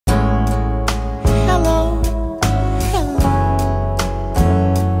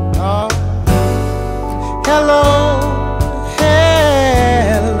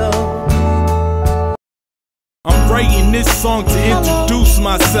song to introduce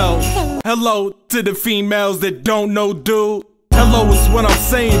myself. Hello to the females that don't know dude. Hello is what I'm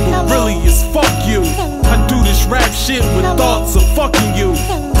saying, but really it's fuck you. I do this rap shit with thoughts of fucking you.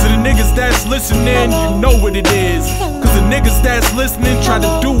 To the niggas that's listening, you know what it is. Cause the niggas that's listening try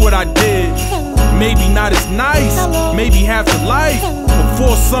to do what I did. Maybe not as nice, maybe half the life, but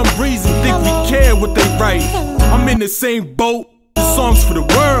for some reason think we care what they write. I'm in the same boat, this song's for the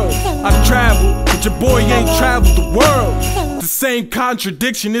world. I travel, but your boy ain't traveled the world. The same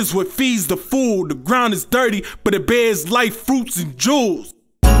contradiction is what feeds the fool. The ground is dirty, but it bears life, fruits, and jewels.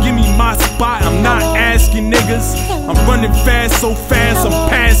 Give me my spot, I'm not asking niggas. I'm running fast, so fast, I'm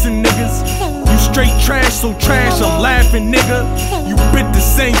passing niggas. You straight trash, so trash, I'm laughing, nigga. You bit the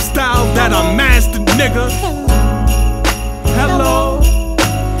same style that I mastered, nigga.